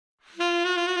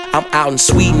I'm out in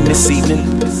Sweden this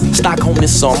evening, Stockholm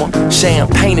this summer,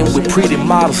 champagning with pretty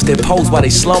models that pose while they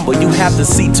slumber. You have to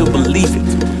see to believe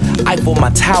it. Eiffel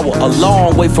my tower, a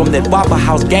long way from that Waffle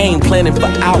House game, planning for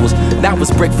hours. Now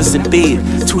it's breakfast in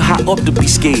bed, too high up to be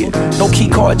scared. No key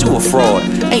card, you a fraud,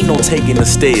 ain't no taking the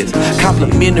stairs.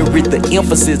 Complimentary, the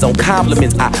emphasis on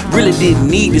compliments. I really didn't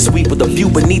need this week, but the view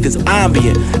beneath is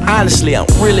ambient. Honestly, I'm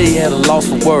really at a loss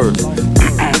for words.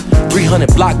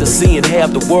 300 block to seeing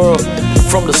half the world.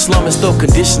 From the slum and still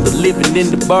conditioned to living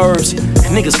in the burbs.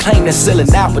 Niggas claim they're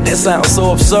selling out, but that sounds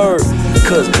so absurd.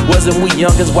 Cause wasn't we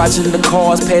youngers watching the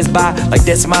cars pass by like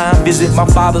that's mine? Visit my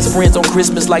father's friends on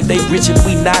Christmas like they rich and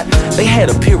we not. They had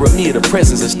a pyramid of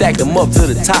presents and stacked them up to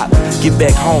the top. Get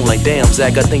back home like damn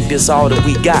Zach, I think this all that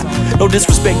we got. No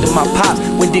disrespect to my pops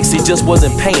when Dixie just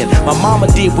wasn't paying. My mama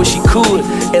did what she could.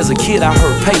 As a kid I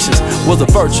heard patience was a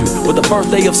virtue, but the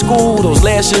first day of school those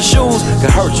last year shoes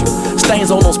could hurt you.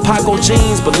 Stains on those Paco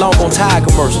jeans belong on tire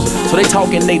commercials. So they talk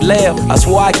and they laugh. I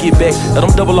swore I get back. Now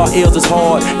them double RLs is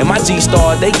hard. And my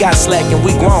G-Star, they got slack and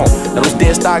we grown. Now those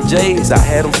dead stock J's, I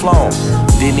had them flown.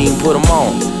 Didn't even put them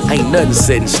on. Ain't nothing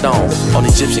set in stone on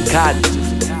Egyptian cotton.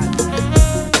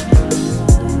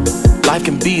 Life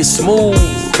can be as smooth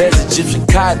as Egyptian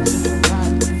cotton.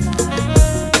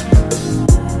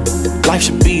 Life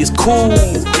should be as cool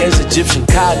as Egyptian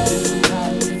cotton.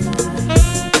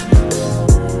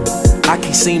 I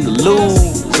can't seem to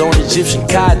lose on Egyptian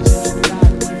cotton.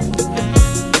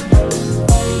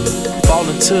 Fall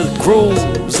into the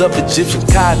grooves of Egyptian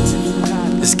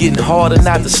cotton. It's getting harder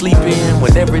not to sleep in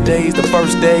when every day's the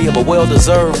first day of a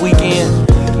well-deserved weekend.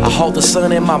 I hold the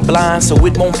sun in my blind so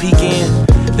it won't peek in.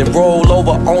 Then roll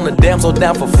over on the damsel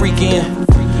down for freaking.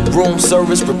 Room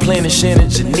service replenishing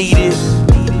and you need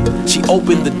it. She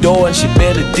opened the door and she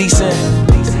better decent.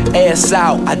 Ass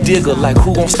out, I dig her like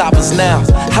who gon' stop us now?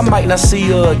 I might not see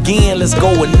her again, let's go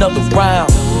another round.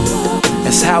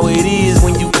 That's how it is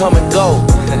when you come and go.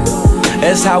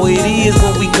 That's how it is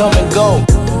when we come and go.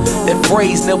 That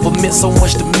phrase never meant so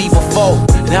much to me before.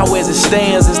 Now as it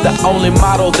stands, it's the only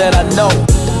motto that I know.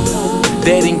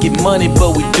 They didn't get money,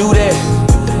 but we do that.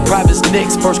 Private's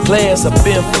next, first class, I've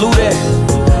been flew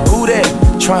that. Who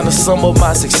that? Trying to sum up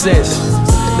my success.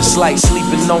 It's like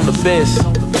sleeping on the best.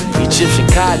 Egyptian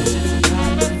cotton.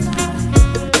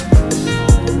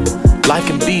 Life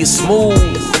can be as smooth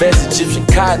as Egyptian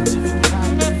cotton.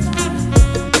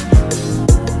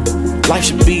 Life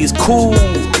should be as cool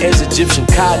as Egyptian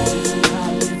cotton.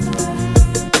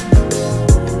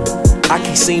 I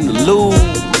can't seem to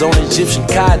lose on Egyptian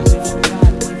cotton.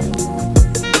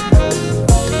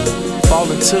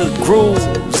 Fall into the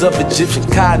grooves of Egyptian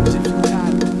cotton.